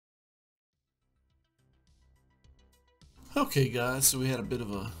Okay guys, so we had a bit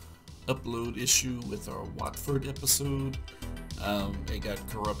of a upload issue with our Watford episode. It got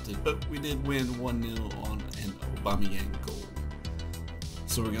corrupted, but we did win 1-0 on an Aubameyang goal.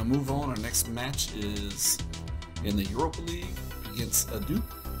 So we're going to move on. Our next match is in the Europa League against Adu.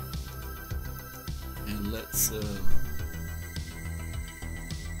 And let's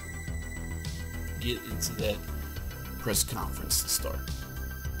get into that press conference to start.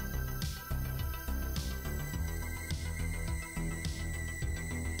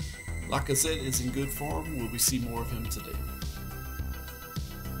 Lacazette is in good form. Will we see more of him today?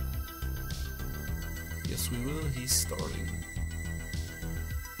 Yes, we will. He's starting.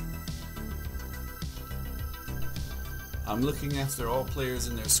 I'm looking after all players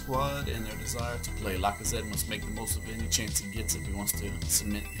in their squad and their desire to play. Lacazette must make the most of any chance he gets if he wants to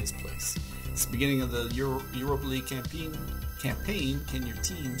cement his place. It's the beginning of the Europa League campaign. Can your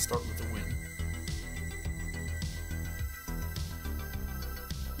team start with a win?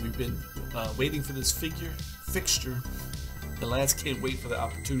 We've been waiting for this fixture. The lads can't wait for the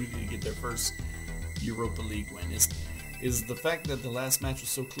opportunity to get their first Europa League win. Is the fact that the last match was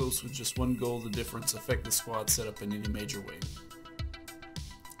so close with just one goal the difference affect the squad setup in any major way?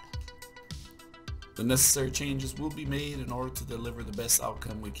 The necessary changes will be made in order to deliver the best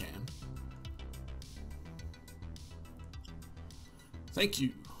outcome we can. Thank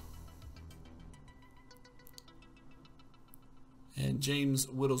you. And James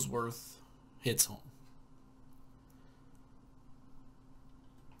Whittlesworth hits home.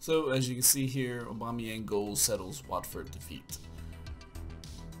 So as you can see here, Aubameyang goal settles Watford defeat.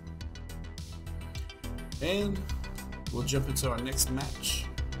 And we'll jump into our next match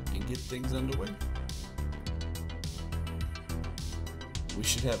and get things underway. We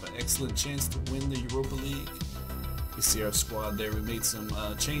should have an excellent chance to win the Europa League. You see our squad there. We made some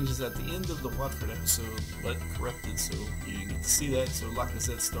changes at the end of the Watford episode, but corrupted, so you didn't get to see that. So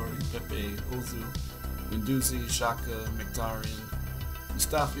Lacazette starting, Pepe, Ozu, Guendouzi, Xhaka, Mkhitaryan,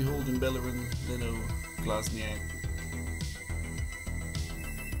 Mustafi, Holden, Bellerin, Leno, Klasniak,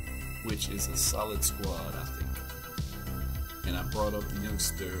 which is a solid squad, I think. And I brought up the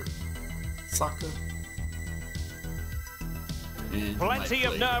youngster Saka. Plenty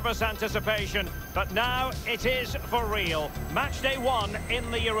of nervous anticipation, but now it is for real. Match day 1 in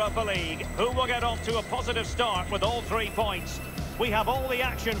the Europa League. Who will get off to a positive start with all 3 points? We have all the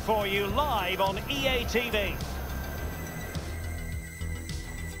action for you live on EA TV.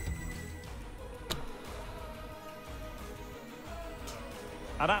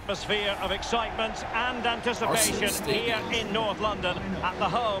 An atmosphere of excitement and anticipation here in North London at the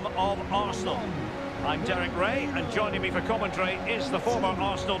home of Arsenal. I'm Derek Ray, and joining me for commentary is the former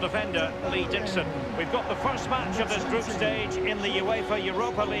Arsenal defender, Lee Dixon. We've got the first match of this group stage in the UEFA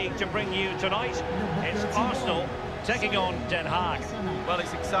Europa League to bring you tonight. It's Arsenal taking on Den Haag. Well,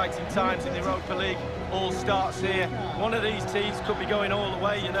 it's exciting times in the Europa League. All starts here. One of these teams could be going all the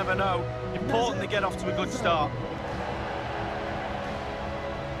way, you never know. Important to get off to a good start.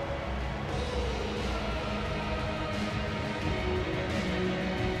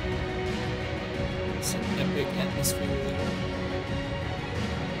 Some epic atmosphere there.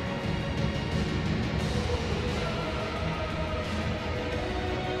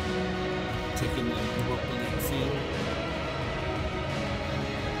 Taking the Europa League field.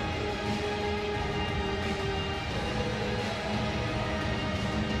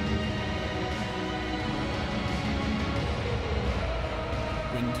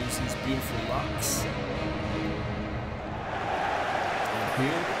 Guendouzi's beautiful locks. And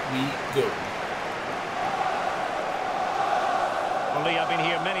here we go. Well, Lee, I've been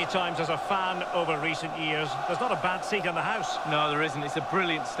here many times as a fan over recent years. There's not a bad seat in the house. No, there isn't. It's a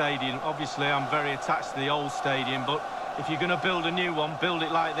brilliant stadium. Obviously, I'm very attached to the old stadium, but if you're going to build a new one, build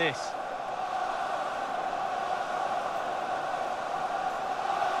it like this.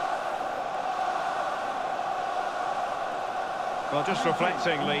 Well, just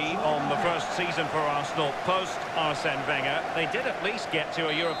reflecting, Lee, on the first season for Arsenal post-Arsene Wenger, they did at least get to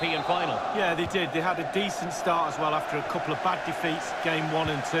a European final. Yeah, they did. They had a decent start as well after a couple of bad defeats, game 1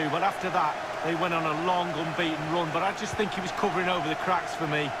 and 2. But after that, they went on a long, unbeaten run. But I just think he was covering over the cracks for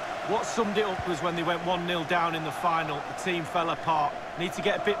me. What summed it up was when they went 1-0 down in the final, the team fell apart. Need to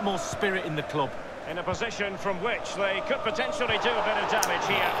get a bit more spirit in the club. In a position from which they could potentially do a bit of damage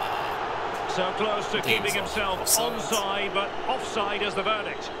here. So close to keeping himself onside, but offside is the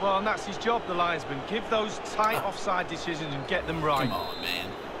verdict. Well, and that's his job, the linesman. Give those tight offside decisions and get them right. Come on,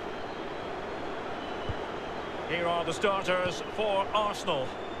 man. Here are the starters for Arsenal.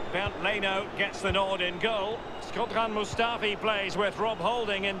 Bernd Leno gets the nod in goal. Shkodran Mustafi plays with Rob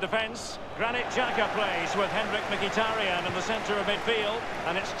Holding in defence. Granit Xhaka plays with Henrik Mkhitaryan in the centre of midfield.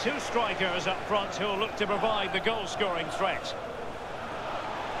 And it's two strikers up front who'll look to provide the goal-scoring threat.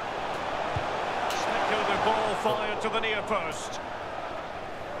 Speculative ball fired to the near post.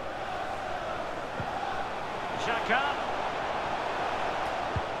 Xhaka.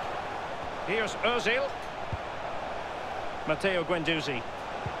 Here's Ozil. Matteo Guendouzi.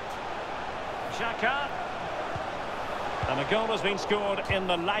 Xhaka. And a goal has been scored in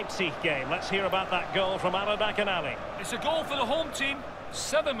the Leipzig game. Let's hear about that goal from Alan McInally. It's a goal for the home team.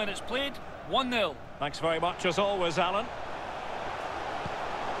 7 minutes played, 1-0. Thanks very much as always, Alan.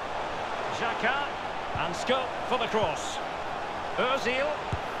 Xhaka. And scope for the cross. Ozil.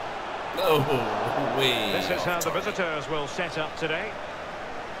 Oh, way. This is how the visitors will set up today.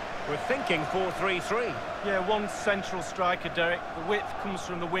 We're thinking 4-3-3. Yeah, one central striker, Derek. The width comes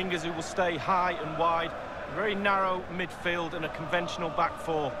from the wingers who will stay high and wide. A very narrow midfield and a conventional back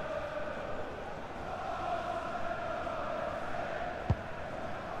four.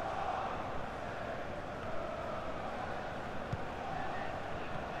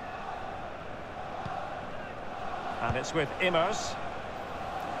 And it's with Immers.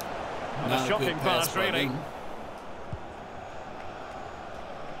 And a shocking pass, really.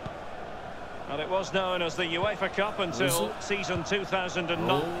 And it was known as the UEFA Cup until season 2009.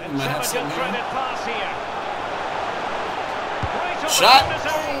 Intelligent threaded pass here. Shot!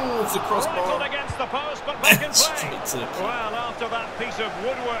 Oh, it's a crossbar. Against the post, but back in play. Well, after that piece of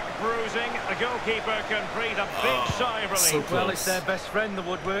woodwork bruising, a goalkeeper can breathe a big sigh of relief. Well, it's their best friend, the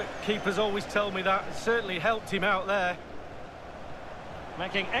woodwork. Keepers always tell me that. It certainly helped him out there.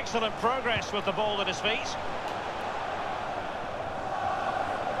 Making excellent progress with the ball at his feet.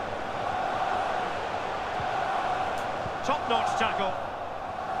 Top-notch tackle.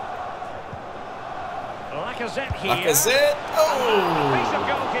 Lacazette here. Lacazette. Oh! A piece of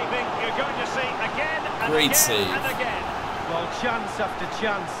goalkeeping you're going to see again and Great again save. and again. Well, chance after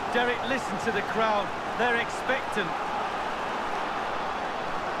chance. Derek, listen to the crowd. They're expectant.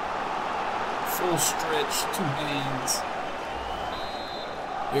 Full stretch, two hands.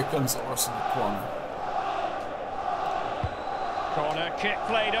 Here comes Arsenal corner. Corner kick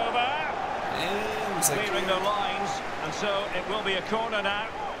played over. And Clearing the lines, and so it will be a corner now.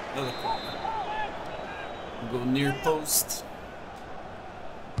 Another corner. We'll go near post.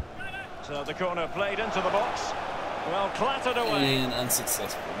 So the corner played into the box. Well, clattered away. And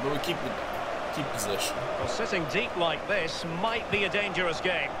unsuccessful. But we keep possession. Well, sitting deep like this might be a dangerous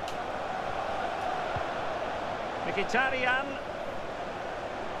game. Mkhitaryan.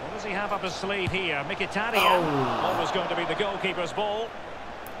 What does he have up his sleeve here? Mkhitaryan. Always going to be the goalkeeper's ball.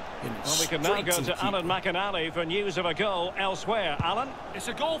 Well, we can now go to Alan McInally for news of a goal elsewhere. Alan? It's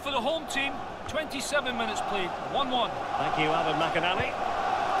a goal for the home team. 27 minutes played, 1-1. Thank you, Alan McInally.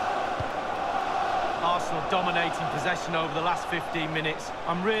 Arsenal dominating possession over the last 15 minutes.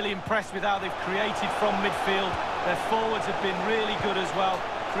 I'm really impressed with how they've created from midfield. Their forwards have been really good as well,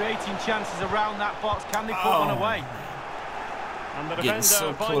 creating chances around that box. Can they put one away? And the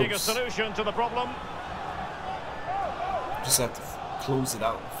defender finding a solution to the problem. Just have to close it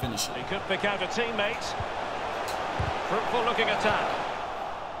out and finish it. He could pick out a teammate. Fruitful looking attack.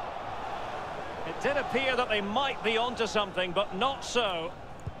 It did appear that they might be onto something, but not so.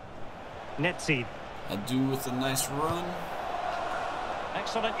 Netzi. Adu with a nice run.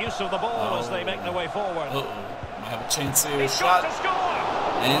 Excellent use of the ball as they make their way forward. Might have a chance here. He's Shot. got to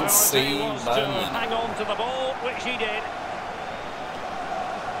score! And saved by to Leno. hang on to the ball, which he did.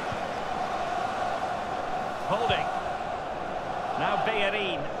 Holding. Now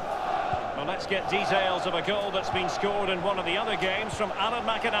Bellerin. Well, let's get details of a goal that's been scored in one of the other games from Alan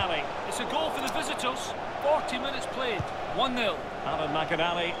McInally. It's a goal for the visitors. 40 minutes played, 1-0. Alan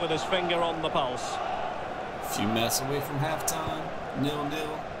McInally with his finger on the pulse. A few minutes away from halftime.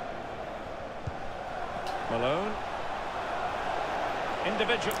 0-0. Malone.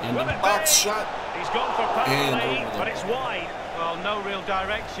 Individual. And the box shot. He's gone for power play, but it's wide. Well, no real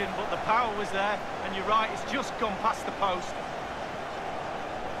direction, but the power was there. And you're right, it's just gone past the post.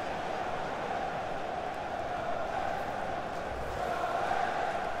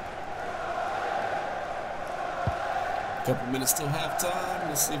 Couple minutes till halftime.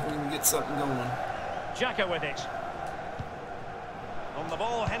 Let's see if we can get something going. Xhaka with it. On the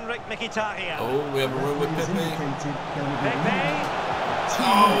ball, Henrik Mkhitaryan. Oh, we have a run with Pepe. Pepe.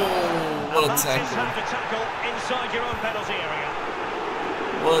 Oh, what a That is how tackle. to tackle inside your own penalty area.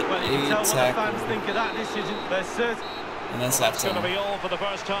 What Well, you can a tell what the fans tackle. think of that decision. They're certain. And that's It's going to be halftime. all for the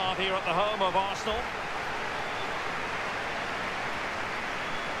first half here at the home of Arsenal.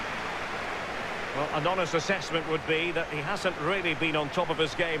 Well, an honest assessment would be that he hasn't really been on top of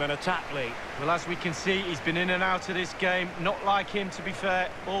his game in attack, Lee. Well, as we can see, he's been in and out of this game. Not like him, to be fair.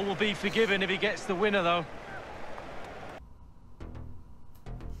 All will be forgiven if he gets the winner, though.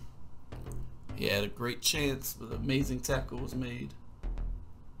 He had a great chance, but an amazing tackle was made.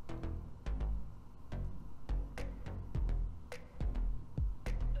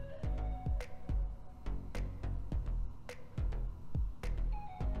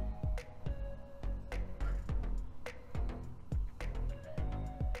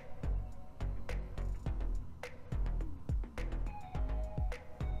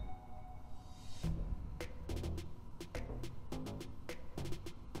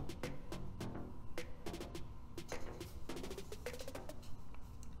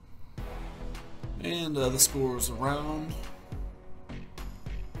 And the scores around.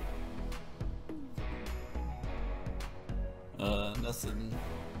 Nothing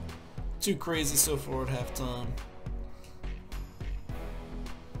too crazy so far at halftime.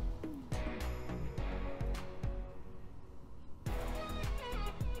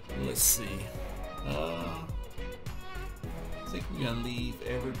 Let's see. I think we're gonna leave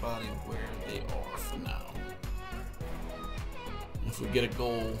everybody where they are for now. If we get a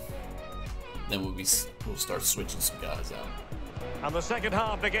goal, then we'll start switching some guys out. And the second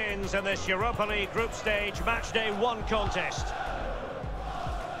half begins in this Europa League group stage matchday 1 contest.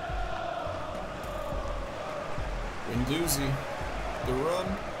 Guendouzi, the run.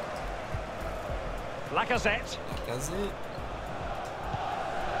 Lacazette. Lacazette.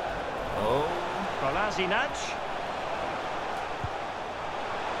 Oh. Kolasinac.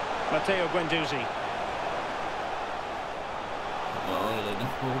 Matteo Guendouzi. Oh, they let him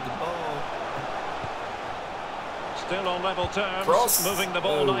hold the ball. Still on level terms, Cross. moving the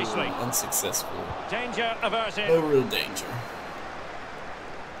ball nicely. Unsuccessful. Danger averted. No real danger.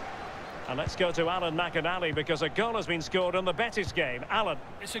 And let's go to Alan McInally because a goal has been scored on the Betis game. Alan.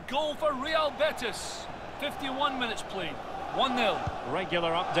 It's a goal for Real Betis. 51 minutes played. 1-0.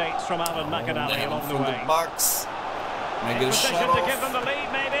 Regular updates from Alan McInally along the way. Box. Make it a Position shot to off. give them the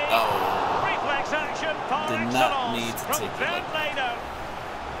lead, maybe. Oh. Reflex action, par Did excellence not need to from take it Bernd like Leno.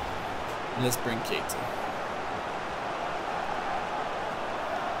 Let's bring Keita.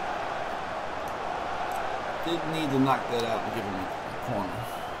 Didn't need to knock that out and give him a corner.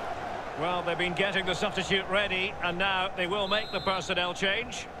 Well, they've been getting the substitute ready, and now they will make the personnel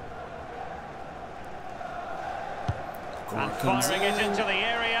change. Corner And comes firing in it into the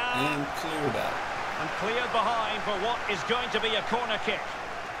area. and cleared out. And cleared behind for what is going to be a corner kick.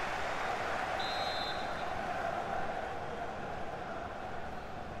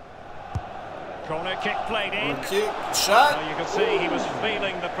 Corner kick played in. Corner kick, shot. Well, you could see he was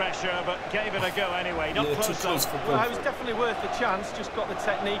feeling the pressure, but gave it a go anyway. Not Yeah, close too close though. for Well, it comfort. was definitely worth the chance, just got the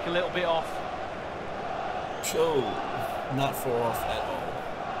technique a little bit off. Not far off at all.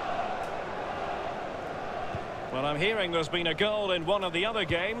 Well, I'm hearing there's been a goal in one of the other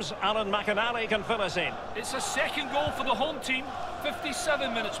games. Alan McInally can fill us in. It's a second goal for the home team.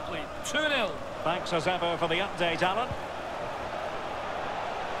 57 minutes played. 2-0. Thanks as ever for the update, Alan.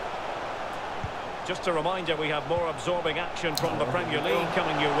 Just a reminder, we have more absorbing action from the Premier League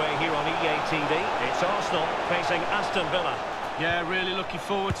coming your way here on EA TV. It's Arsenal facing Aston Villa. Yeah, really looking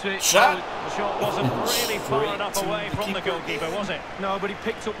forward to it. Shot. The shot wasn't really far Straight enough to away the from the keeper goalkeeper, again. was it? No, but he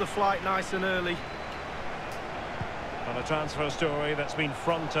picked up the flight nice and early. And a transfer story that's been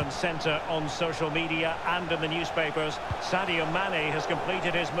front and centre on social media and in the newspapers. Sadio Mane has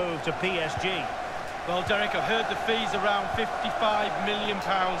completed his move to PSG. Well, Derek, I've heard the fees around £55 million.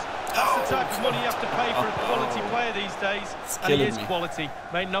 That's the type of money you have to pay for a quality player these days. It's And he killing is me. quality.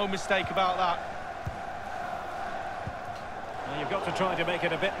 Made no mistake about that. Well, you've got to try to make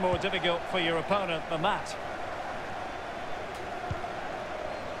it a bit more difficult for your opponent than that.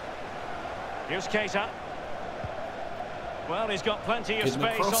 Here's Keita. Well, he's got plenty of Getting the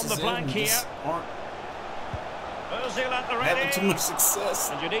space on crosses the in flank and here. just aren't Ozil at the having too ready. much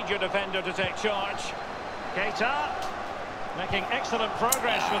success. And you need your defender to take charge. Keita making excellent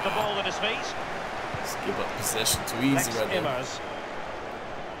progress with the ball at his feet. Just give up possession too easy Lex right there. Immers.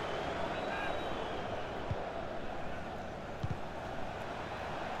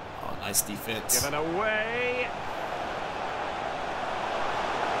 Oh, nice defense. Given away.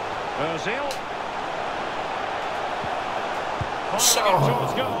 Ozil. Firing it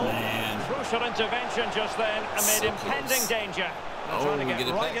towards goal. Man. Crucial intervention just then amid So impending close. danger. They're Oh, trying to we get get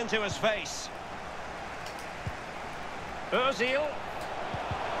it right back. into his face. Ozil.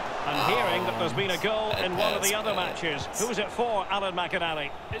 And hearing that there's been a goal in one of the other matches. Who's it for, Alan McInally?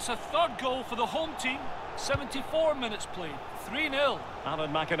 It's a third goal for the home team. 74 minutes played. 3-0.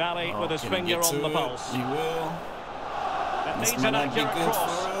 Alan McInally with his finger on the pulse. He will. It This needs might an not be accurate good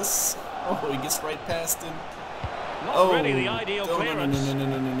cross. for us. Oh, he gets right past him. Not really the ideal clearance. No.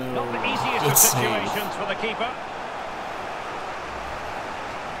 Not the easiest Good of situations save. for the keeper.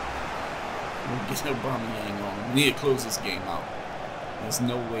 We'll get Aubameyang on. We need to close this game out. There's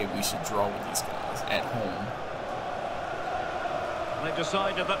no way we should draw with these guys at home. They've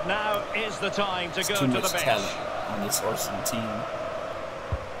decided that now is the time to There's go too to much the bench. talent on this Arsenal team.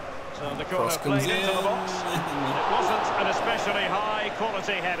 So the corner Cross comes played into the box. in. It wasn't an especially high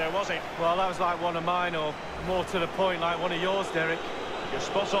quality header, was it? Well, that was like one of mine, or more to the point, like one of yours, Derek. You're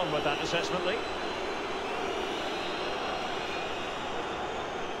spot on with that assessment, Lee.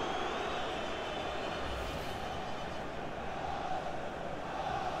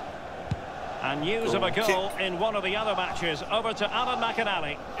 And news of a goal in one of the other matches. Over to Alan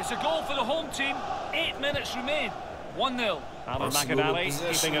McInally. It's a goal for the home team. 8 minutes remain. 1-0. Alan Arsenal McInally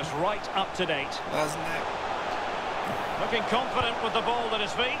possession. keeping us right up to date. Lasnak. Looking confident with the ball at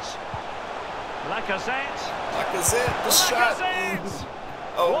his feet. Lacazette. Lacazette, the shot. Lacazette!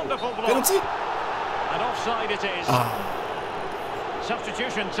 Oh, Wonderful block. penalty. And offside it is.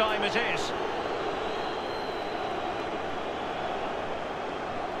 Substitution time it is.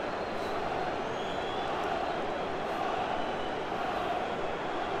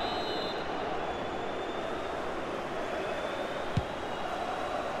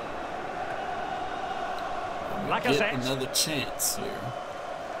 Get Lacazette. another chance here.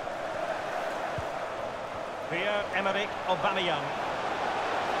 Pierre-Emerick Aubameyang.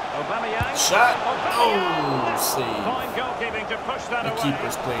 Aubameyang. Shot. Aubameyang. Oh, save. Fine goalkeeping to push that The away.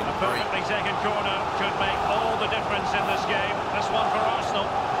 keeper's playing A great. perfectly taken corner could make all the difference in this game. This one for Arsenal.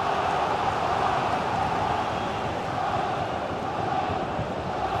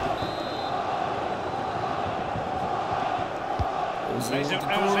 Mesut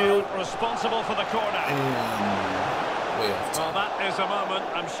Ozil responsible for the corner. And way off Well, top. that is a moment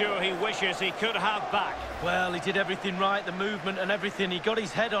I'm sure he wishes he could have back. Well, he did everything right, the movement and everything. He got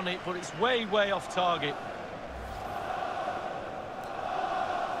his head on it, but it's way, way off target.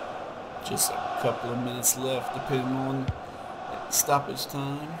 Just a couple of minutes left, depending on stoppage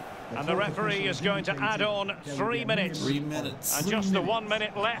time. And the referee is going to add on 3 minutes. 3 minutes. And just the 1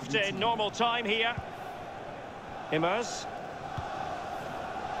 minute left in normal time here. Immers.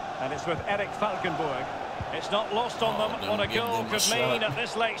 And it's with Eric Falkenburg. It's not lost on them don't what a give goal them a could shot. mean at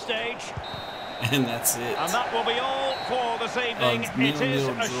this late stage. And that's it. And that will be all for this evening. It is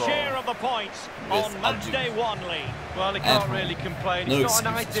a draw. share of the points With on match day 1, Lee. Well, he can't really complain. No It's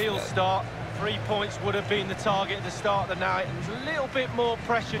not an excuses ideal for that. start. 3 points would have been the target at the start of the night. And there's a little bit more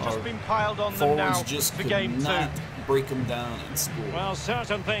pressure just Our been piled on them now Forwards just for could game 2. not break them down and score. Well,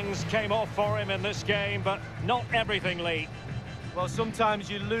 certain things came off for him in this game, but not everything, Lee. Well, sometimes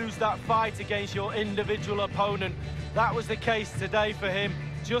you lose that fight against your individual opponent. That was the case today for him.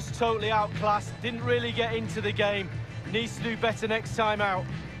 Just totally outclassed, didn't really get into the game. Needs to do better next time out.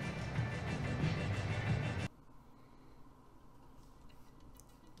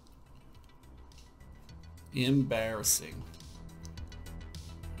 Embarrassing.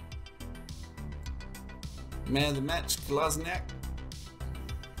 Man of the match, Lasnak.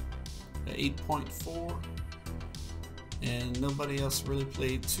 8.4. And nobody else really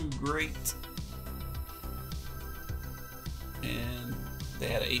played too great. And they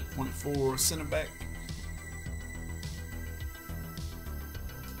had an 8.4 center back.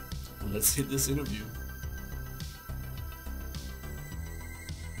 Let's hit this interview.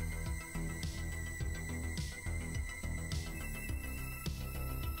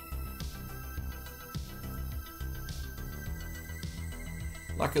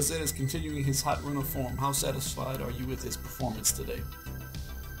 Lacazette is continuing his hot run of form. How satisfied are you with his performance today?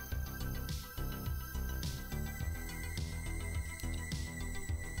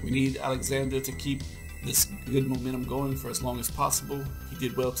 We need Alexander to keep this good momentum going for as long as possible. He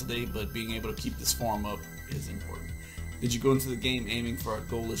did well today, but being able to keep this form up is important. Did you go into the game aiming for a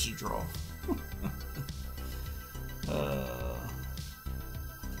goalless draw?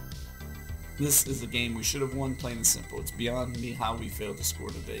 This is a game we should have won, plain and simple. It's beyond me how we failed to score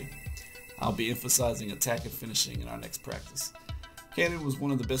today. I'll be emphasizing attack and finishing in our next practice. Cannon was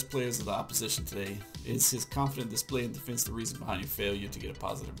one of the best players of the opposition today. Is his confident display in defense the reason behind your failure to get a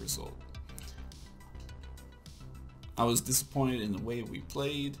positive result? I was disappointed in the way we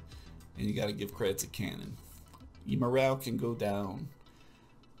played, and you got to give credit to Cannon. Your morale can go down.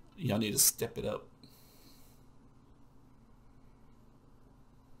 Y'all need to step it up.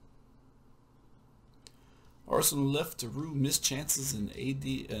 Arsenal left to rue missed chances in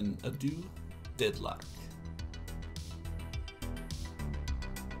ado deadlock.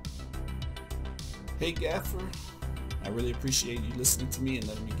 Hey Gaffer, I really appreciate you listening to me and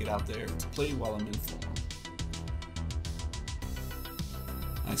letting me get out there to play while I'm in form.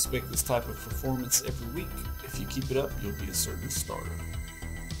 I expect this type of performance every week. If you keep it up, you'll be a certain starter.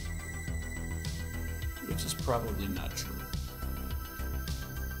 Which is probably not true.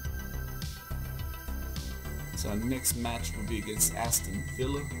 So our next match will be against Aston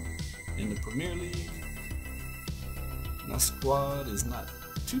Villa in the Premier League. My squad is not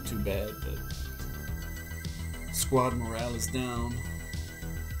too bad, but squad morale is down.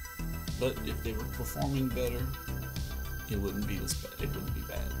 But if they were performing better, it wouldn't be this bad. It wouldn't be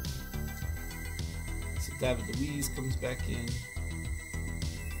bad. So David Luiz comes back in.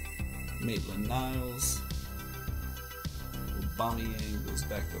 Maitland-Niles. Aubameyang goes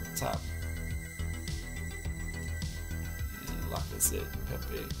back up top. And Lacazette,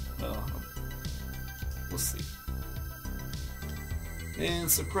 Pepe. Well, we'll see. And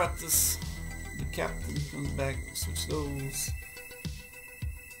Socrates, the captain, comes back. We'll switch those.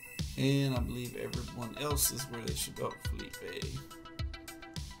 And I believe everyone else is where they should go. Felipe.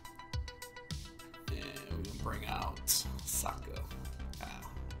 And we're gonna bring out Saka.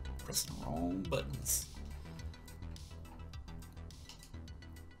 Pressing the wrong buttons.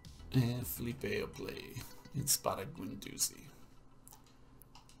 And Felipe will play in spot of Guendouzi.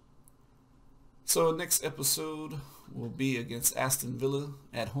 So next episode will be against Aston Villa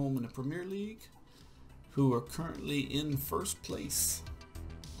at home in the Premier League, who are currently in first place.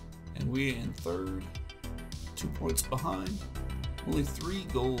 And we're in third, 2 points behind, only 3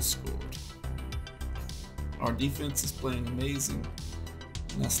 goals scored. Our defense is playing amazing,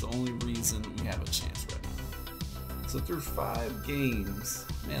 and that's the only reason we have a chance right now. So through 5 games,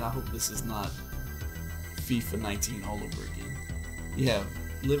 man, I hope this is not FIFA 19 all over again. You have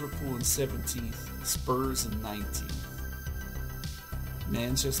Liverpool in 17th, Spurs in 19th,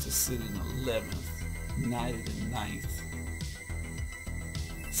 Manchester City in 11th, United in 9th,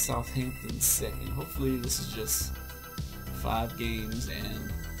 Southampton 2nd. Hopefully this is just 5 games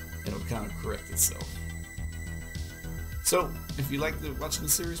and it'll kind of correct itself. So if you like watching the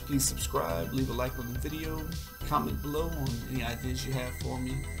series, please subscribe, leave a like on the video, comment below on any ideas you have for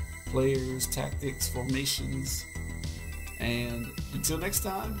me, players, tactics, formations, and until next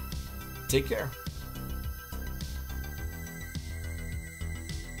time, take care.